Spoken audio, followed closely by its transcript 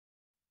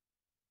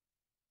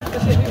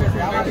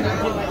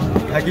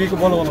Lagi ko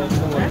bolo ano.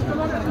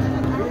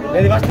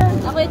 Ready ba?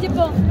 Ako yung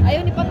po.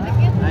 Ayaw ni Patrick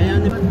yan. Ayaw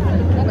ni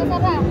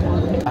Natasara.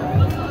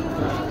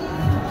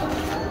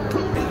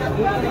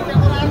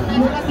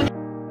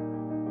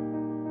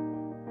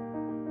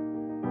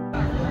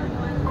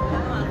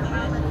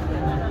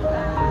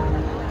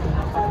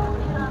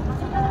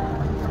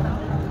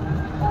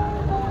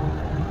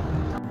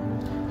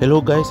 Hello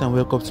guys and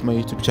welcome to my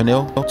YouTube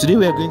channel. Today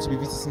we are going to be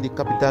visiting the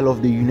capital of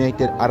the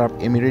United Arab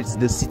Emirates,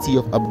 the city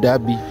of Abu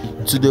Dhabi,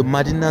 to the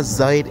Madinah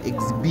Zayed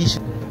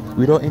exhibition.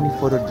 Without any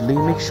further delay,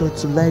 make sure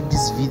to like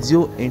this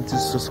video and to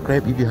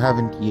subscribe if you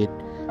haven't yet.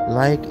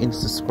 Like and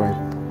subscribe.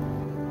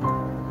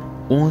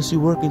 Once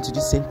you walk into the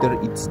center,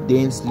 it's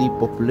densely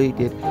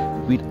populated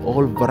with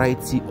all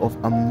variety of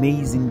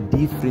amazing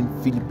different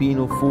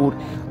Filipino food,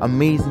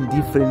 amazing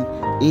different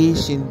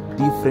Asian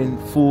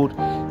different food.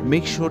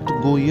 Make sure to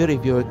go here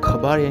if you're a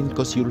Kabarian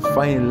because you'll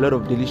find a lot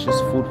of delicious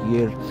food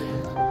here.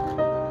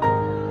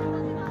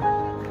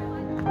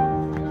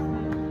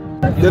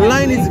 The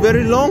line is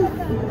very long.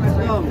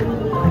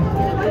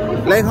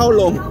 Like how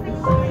long? I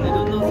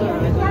don't know, sir.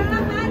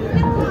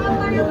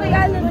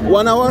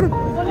 1 hour?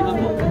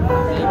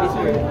 Maybe,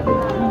 sir.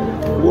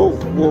 Whoa,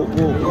 whoa,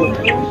 whoa, whoa.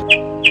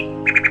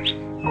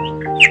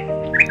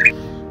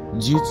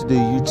 Due to the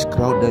huge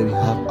crowd that we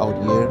have out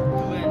here,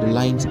 the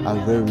lines are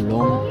very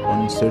long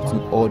on certain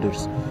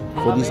orders.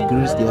 For these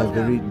grills, they are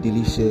very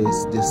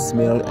delicious. They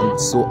smell and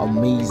it's so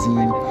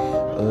amazing.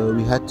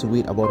 We had to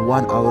wait about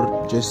 1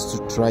 hour just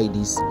to try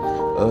this.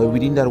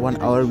 Within that 1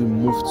 hour, we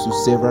moved to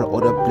several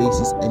other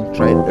places and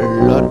tried a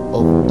lot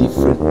of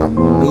different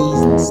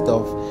amazing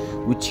stuff,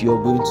 which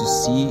you're going to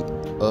see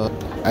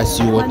as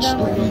you watch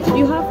the video.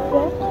 You have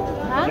pork?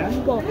 Huh?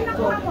 Pork.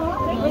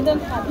 We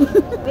don't have.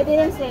 We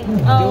didn't say.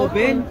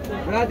 Open?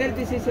 Brother,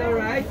 this is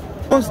alright?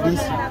 What's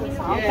this?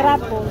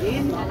 Krapos.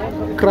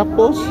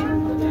 Krapos?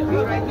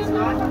 You write this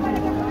one?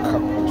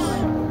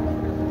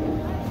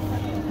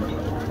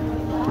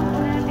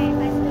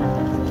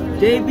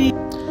 JB.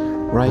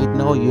 Right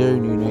now here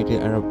in the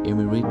United Arab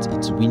Emirates,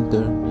 it's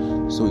winter,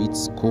 so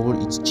it's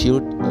cold, it's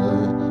chilled.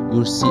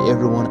 You'll see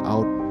everyone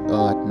out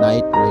at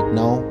night right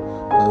now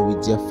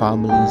with their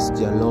families,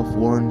 their loved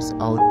ones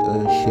out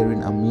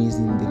sharing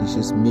amazing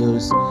delicious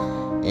meals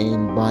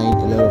and buying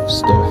a lot of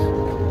stuff.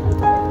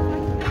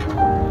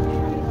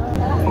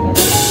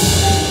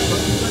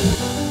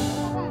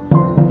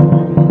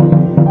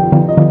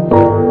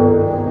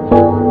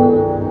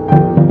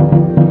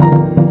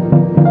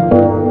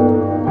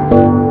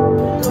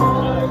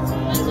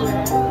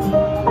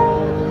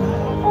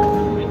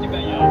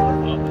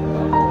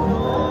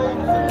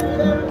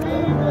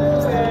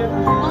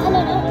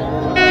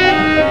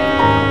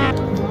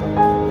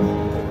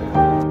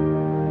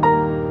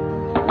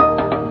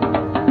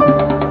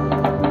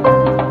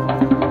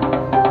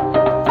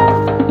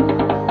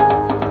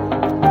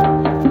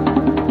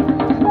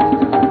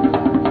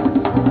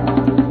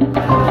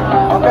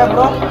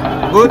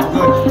 Good,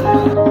 good.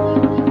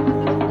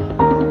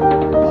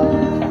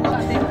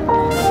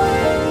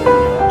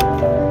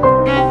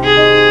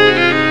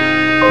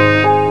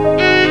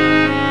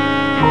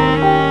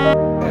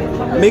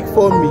 Make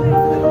for me.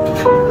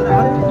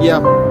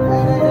 Yeah.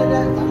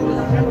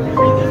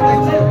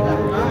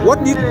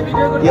 What did?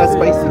 Yeah,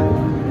 spicy.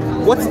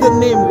 What's the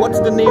name? What's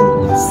the name?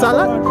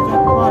 Salad?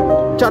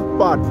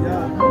 Chatpat.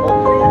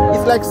 Oh,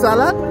 it's like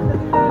salad?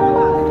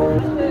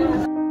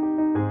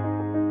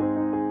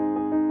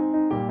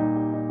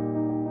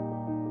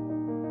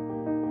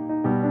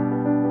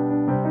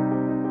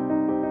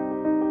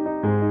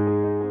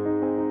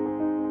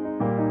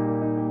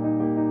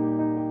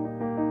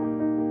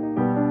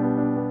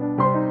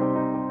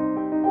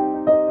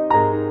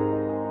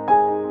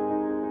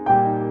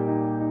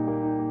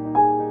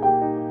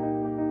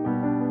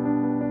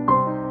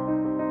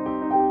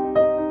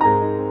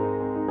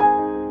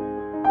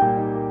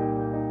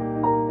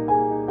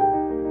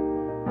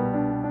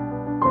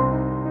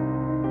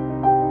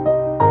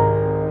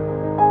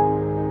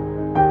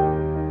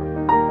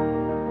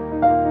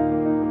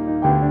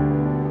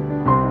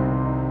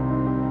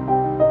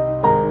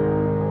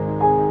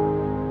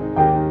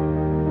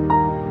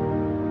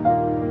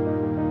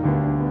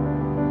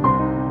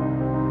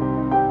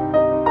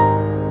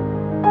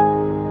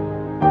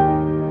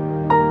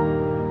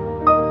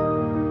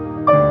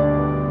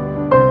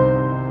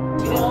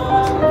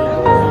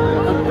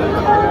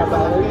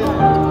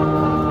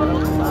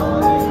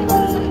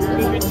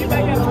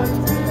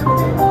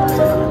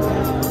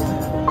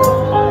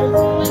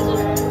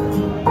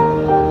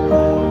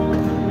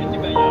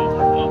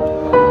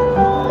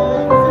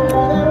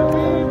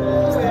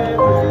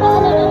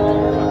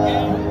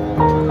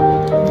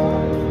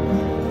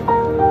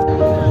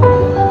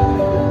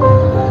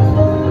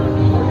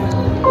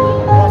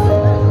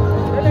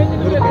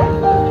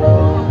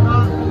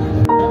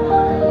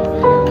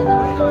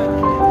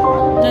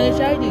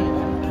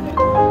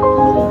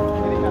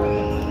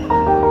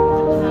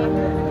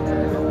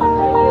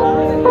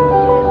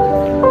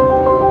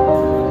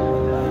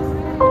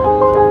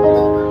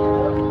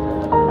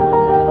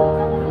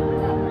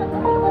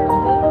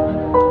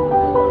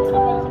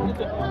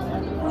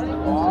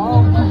 Wow.